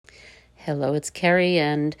Hello, it's Carrie,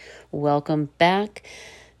 and welcome back.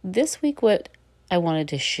 This week, what I wanted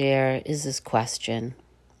to share is this question.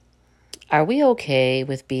 Are we okay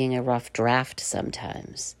with being a rough draft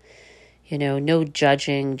sometimes? No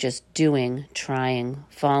judging, just doing, trying,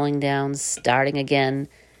 falling down, starting again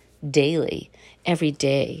daily, every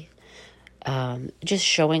day. Just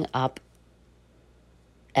showing up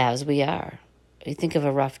as we are. You think of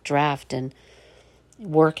a rough draft and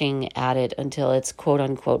working at it until it's quote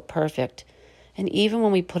unquote perfect. And even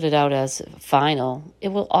when we put it out as final,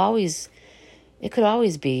 it could always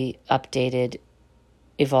be updated,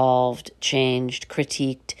 evolved, changed,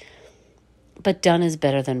 critiqued, but done is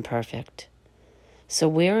better than perfect. So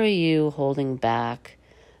where are you holding back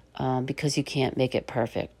because you can't make it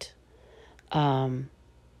perfect? Or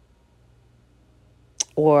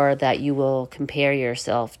that you will compare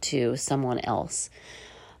yourself to someone else.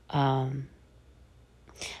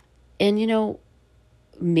 And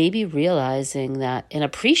maybe realizing that and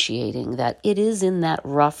appreciating that it is in that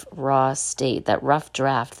rough, raw state, that rough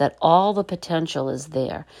draft, that all the potential is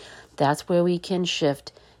there. That's where we can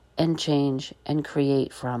shift and change and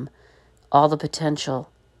create from. All the potential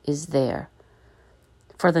is there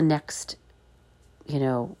for the next,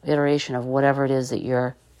 iteration of whatever it is that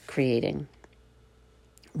you're creating.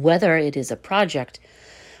 Whether it is a project,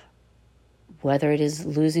 whether it is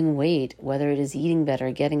losing weight, whether it is eating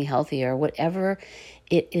better, getting healthier, whatever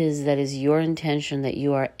it is that is your intention that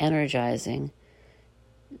you are energizing,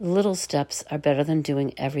 little steps are better than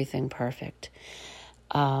doing everything perfect.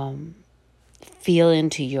 Feel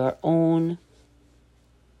into your own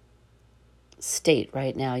state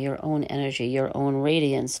right now, your own energy, your own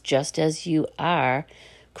radiance, just as you are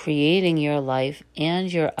creating your life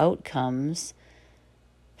and your outcomes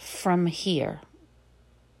from here.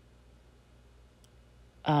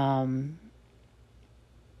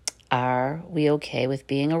 Are we okay with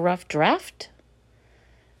being a rough draft?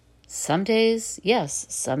 Some days, yes.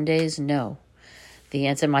 Some days, no. The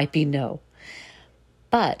answer might be no.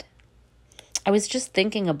 But I was just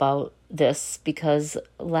thinking about this because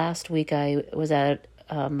last week I was at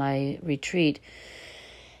my retreat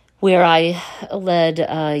where I led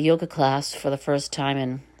a yoga class for the first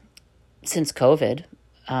time since COVID.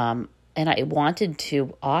 And I wanted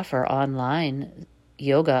to offer online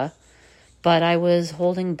yoga, but I was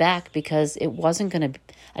holding back because I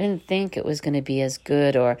didn't think it was going to be as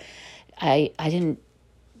good, or I didn't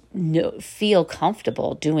feel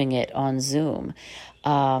comfortable doing it on Zoom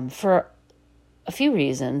for a few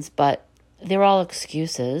reasons, but they're all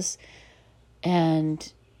excuses.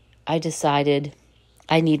 And I decided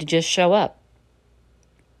I need to just show up.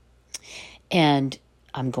 And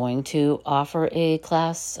I'm going to offer a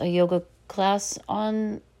yoga class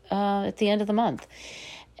on at the end of the month.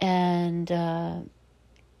 And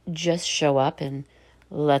just show up and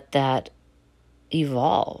let that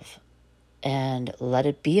evolve and let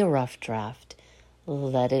it be a rough draft.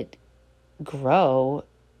 Let it grow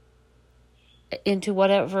into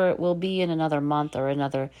whatever it will be in another month or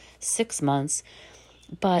another 6 months.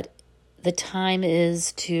 But the time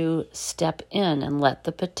is to step in and let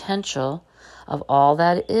the potential of all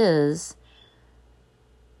that is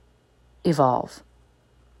evolve.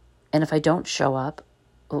 And if I don't show up,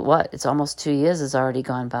 it's almost 2 years has already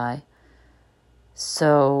gone by.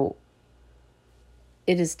 So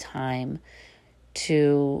it is time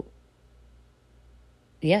to,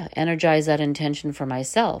 energize that intention for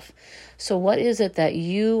myself. So what is it that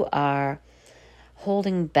you are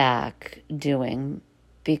holding back doing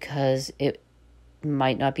because it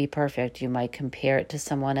might not be perfect? You might compare it to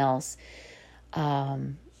someone else.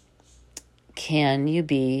 Can you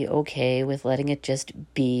be okay with letting it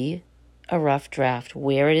just be a rough draft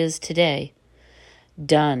where it is today,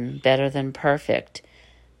 done better than perfect,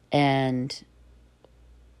 and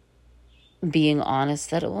being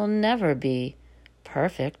honest that it will never be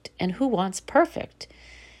perfect? And who wants perfect?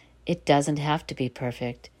 It doesn't have to be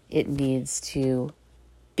perfect. It needs to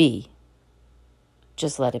be.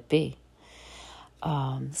 Just let it be.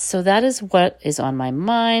 So that is what is on my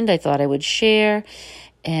mind. I thought I would share.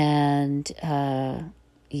 And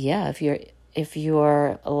if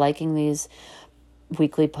you're liking these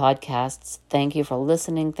weekly podcasts, thank you for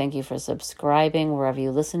listening. Thank you for subscribing wherever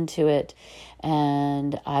you listen to it.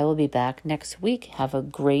 And I will be back next week. Have a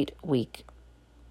great week.